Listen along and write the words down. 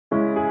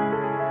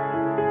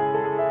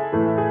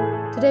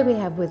Today we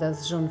have with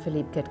us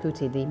Jean-Philippe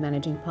Chetcuti, the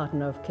managing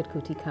partner of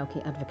Chetcuti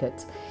Cauchi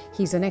Advocates.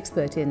 He's an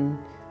expert in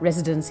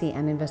residency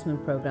and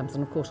investment programs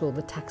and of course all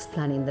the tax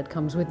planning that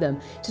comes with them.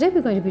 Today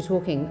we're going to be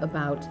talking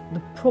about the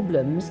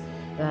problems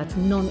that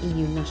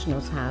non-EU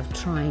nationals have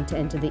trying to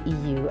enter the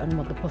EU and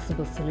what the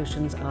possible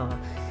solutions are.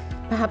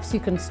 Perhaps you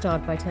can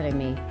start by telling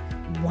me,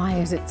 why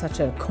is it such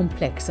a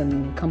complex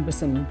and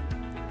cumbersome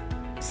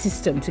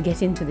system to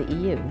get into the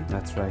EU?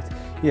 That's right.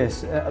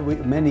 Yes,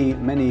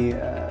 many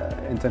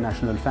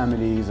international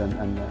families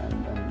and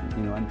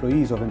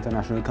employees of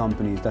international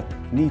companies that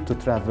need to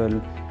travel,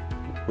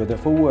 whether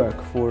for work,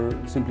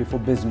 simply for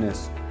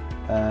business,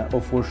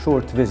 or for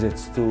short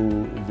visits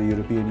to the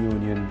European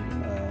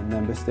Union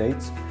member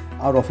states,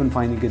 are often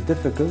finding it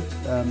difficult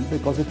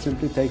because it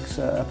simply takes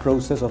a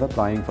process of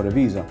applying for a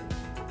visa,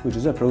 which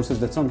is a process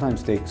that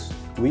sometimes takes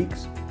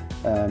weeks.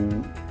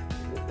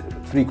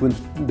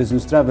 Frequent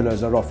business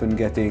travelers are often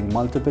getting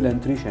multiple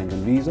entry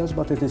Schengen visas,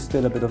 but it is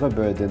still a bit of a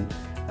burden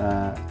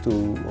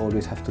to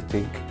always have to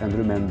think and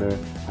remember,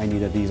 I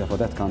need a visa for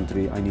that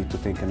country, I need to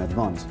think in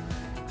advance.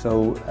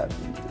 So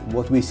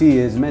what we see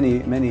is many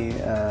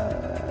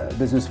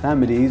business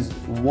families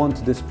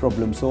want this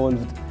problem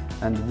solved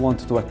and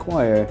want to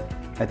acquire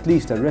at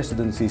least a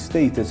residency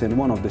status in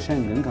one of the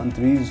Schengen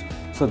countries,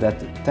 so that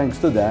thanks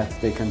to that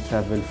they can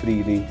travel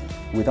freely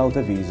without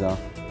a visa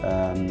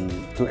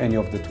to any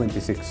of the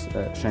 26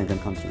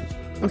 Schengen countries.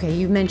 Okay,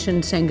 you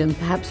mentioned Schengen.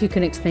 Perhaps you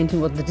can explain to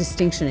me what the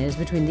distinction is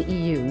between the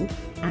EU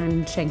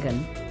and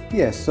Schengen.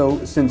 Yes, so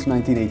since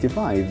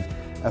 1985,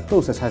 a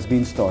process has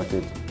been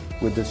started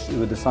with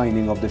the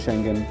signing of the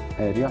Schengen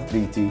Area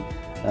Treaty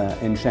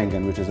in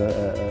Schengen, which is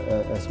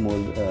a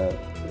small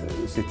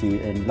city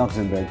in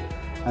Luxembourg.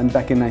 And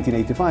back in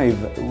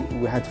 1985,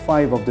 we had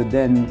 5 of the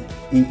then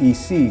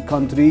EEC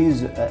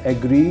countries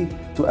agree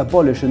to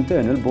abolish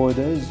internal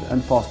borders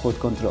and passport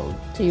control.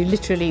 So you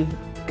literally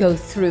go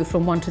through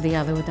from one to the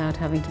other without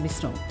having to be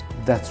stopped?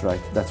 That's right,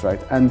 that's right.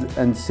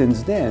 And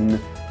since then,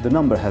 the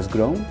number has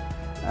grown.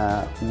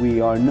 We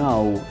are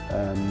now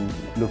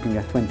looking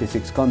at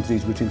 26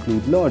 countries, which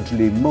include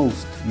largely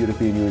most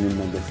European Union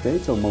member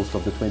states, or most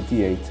of the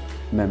 28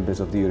 members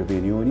of the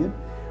European Union.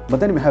 But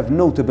then we have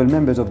notable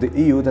members of the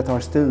EU that are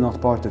still not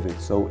part of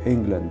it. So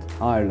England,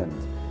 Ireland,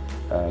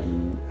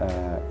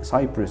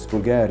 Cyprus,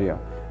 Bulgaria,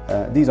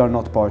 these are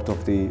not part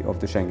of the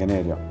Schengen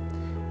area.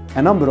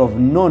 A number of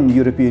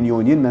non-European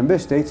Union member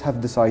states have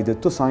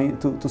decided to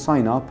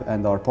sign up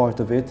and are part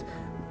of it,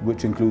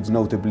 which includes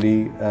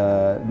notably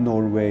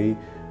Norway,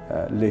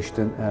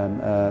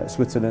 Liechtenstein,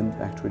 Switzerland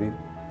actually.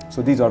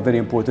 So these are very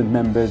important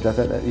members that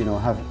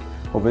have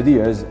over the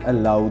years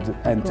allowed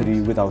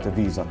entry without a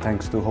visa,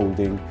 thanks to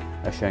holding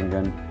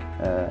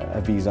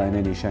a visa in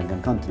any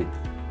Schengen country.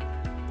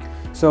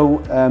 So,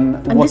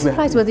 and this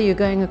applies whether you're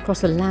going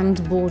across a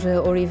land border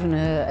or even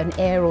an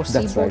air or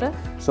sea border?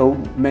 Right. So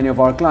many of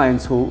our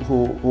clients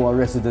who are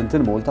resident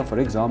in Malta, for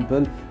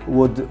example,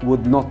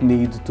 would not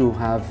need to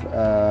have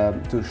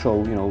to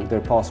show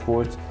their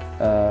passport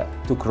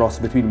to cross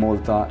between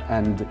Malta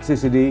and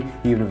Sicily,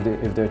 even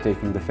if they're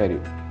taking the ferry.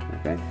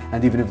 Okay?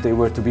 And even if they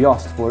were to be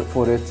asked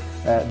for it,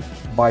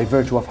 by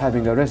virtue of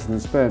having a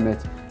residence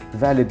permit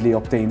validly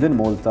obtained in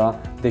Malta,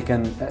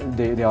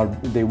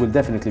 they will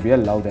definitely be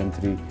allowed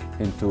entry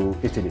into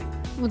Italy.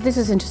 Well, this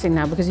is interesting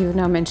now, because you've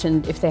now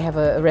mentioned if they have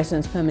a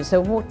residence permit.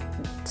 So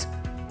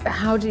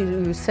how do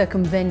you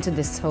circumvent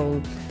this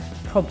whole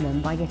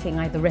problem by getting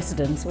either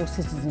residence or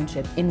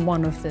citizenship in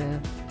one of the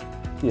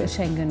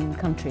Schengen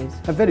countries?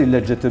 A very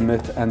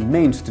legitimate and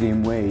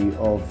mainstream way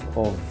of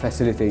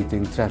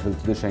facilitating travel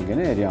to the Schengen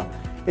area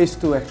is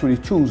to actually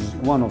choose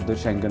one of the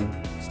Schengen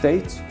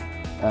states,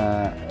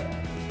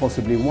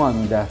 possibly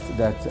one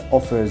that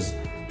offers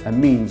a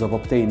means of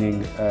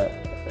obtaining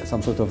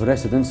some sort of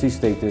residency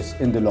status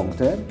in the long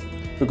term.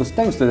 Because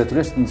thanks to that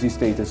residency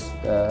status,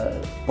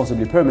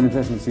 possibly permanent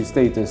residency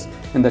status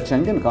in the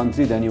Schengen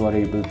country, then you are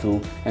able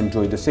to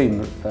enjoy the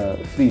same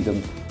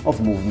freedom of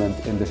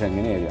movement in the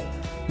Schengen area.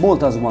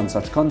 Malta is one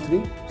such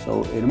country.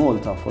 So in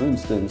Malta, for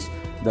instance,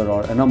 there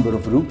are a number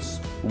of routes.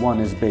 One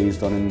is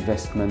based on an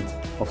investment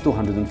of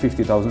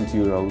 250,000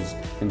 euros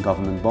in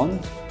government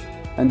bonds,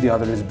 and the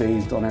other is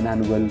based on an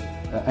annual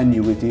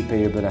annuity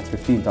payable at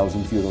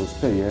 15,000 euros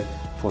per year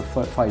for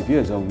 5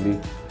 years only.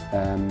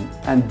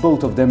 And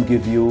both of them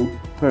give you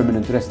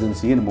permanent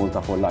residency in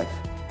Malta for life.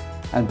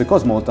 And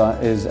because Malta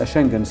is a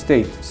Schengen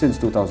state since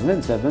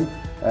 2007,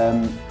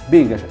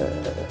 being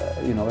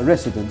a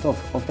resident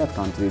of that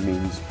country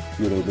means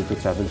you're able to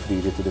travel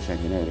freely to the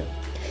Schengen area.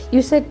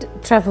 You said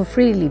travel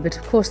freely, but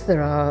of course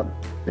there are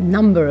a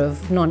number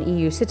of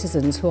non-EU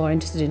citizens who are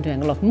interested in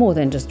doing a lot more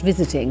than just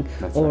visiting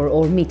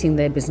or meeting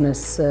their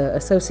business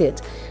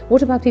associates.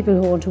 What about people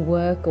who want to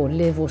work or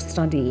live or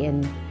study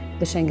in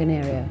the Schengen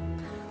area?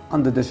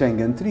 Under the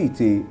Schengen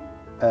Treaty,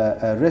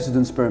 a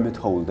residence permit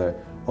holder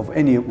of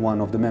any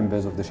one of the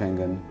members of the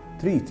Schengen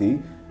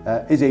Treaty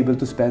is able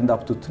to spend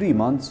up to 3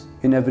 months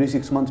in every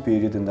 6-month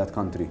period in that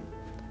country.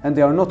 And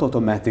they are not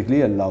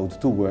automatically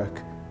allowed to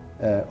work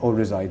or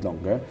reside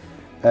longer.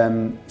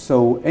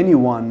 So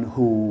anyone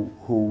who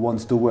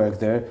wants to work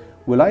there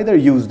will either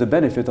use the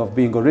benefit of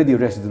being already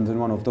resident in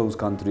one of those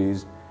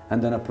countries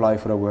and then apply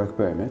for a work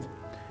permit,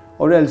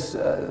 or else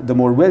the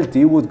more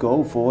wealthy would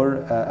go for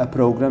a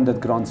program that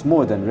grants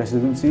more than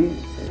residency.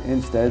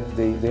 Instead,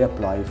 they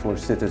apply for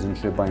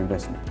citizenship by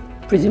investment.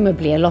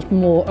 Presumably a lot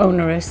more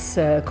onerous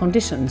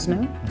conditions,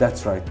 no?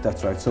 That's right,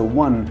 that's right. So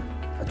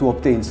to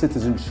obtain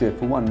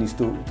citizenship, one needs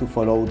to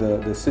follow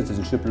the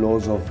citizenship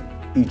laws of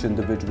each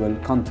individual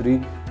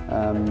country,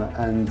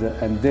 and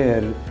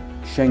there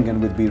Schengen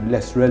would be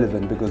less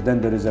relevant, because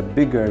then there is a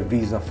bigger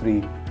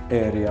visa-free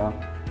area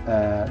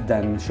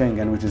than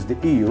Schengen, which is the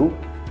EU,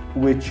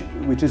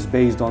 which is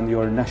based on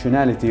your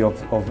nationality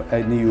of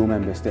an EU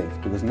member state,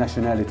 because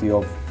nationality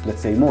of,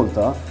 let's say,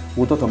 Malta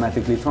would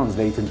automatically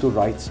translate into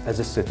rights as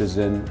a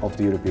citizen of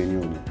the European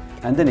Union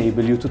and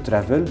enable you to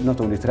travel,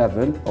 not only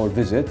travel or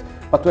visit,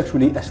 but to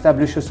actually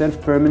establish yourself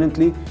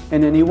permanently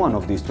in any one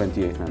of these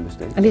 28 member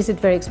states. And is it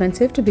very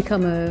expensive to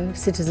become a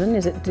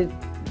citizen?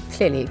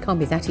 Clearly it can't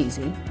be that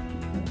easy.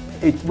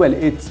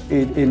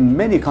 In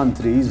many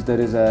countries there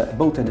is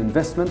both an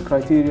investment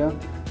criteria,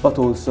 but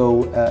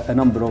also a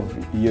number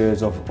of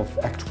years of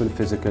actual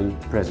physical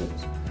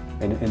presence.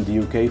 In the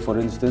UK, for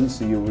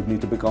instance, you would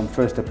need to become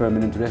first a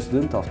permanent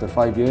resident after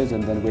 5 years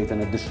and then wait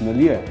an additional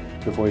year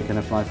before you can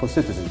apply for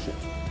citizenship.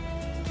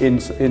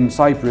 In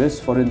Cyprus,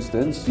 for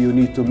instance, you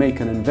need to make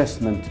an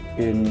investment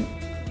in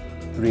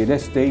real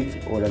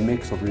estate or a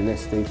mix of real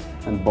estate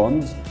and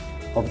bonds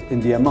in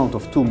the amount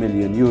of 2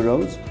 million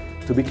euros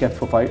to be kept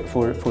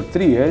for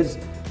 3 years,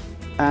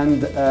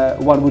 and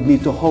one would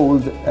need to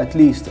hold at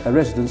least a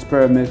residence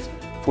permit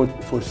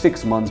for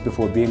 6 months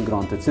before being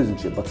granted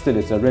citizenship. But still,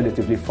 it's a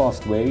relatively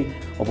fast way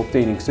of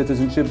obtaining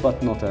citizenship,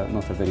 but not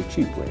a very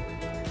cheap way.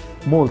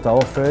 Malta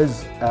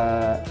offers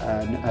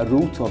a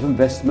route of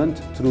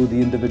investment through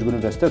the individual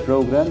investor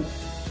program,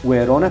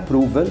 where on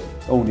approval,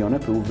 only on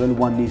approval,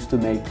 one needs to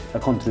make a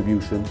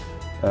contribution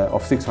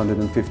of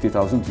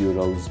 650,000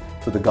 euros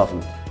to the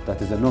government.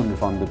 That is a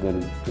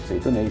non-refundable, let's say,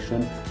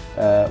 donation,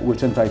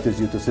 which entitles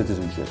you to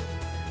citizenship.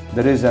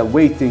 There is a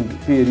waiting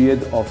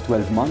period of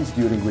 12 months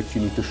during which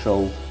you need to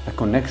show a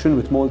connection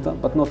with Malta,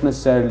 but not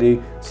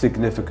necessarily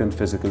significant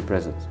physical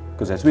presence.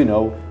 Because as we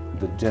know,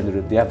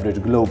 the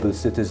average global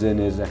citizen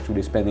is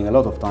actually spending a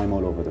lot of time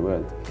all over the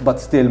world. But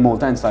still,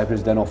 Malta and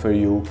Cyprus then offer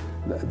you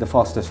the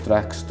fastest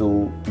tracks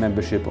to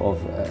membership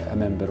of a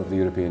member of the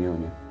European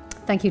Union.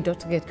 Thank you,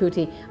 Dr.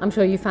 Chetcuti. I'm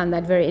sure you found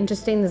that very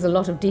interesting. There's a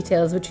lot of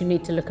details which you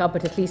need to look up,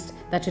 but at least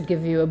that should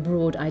give you a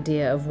broad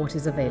idea of what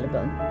is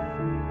available.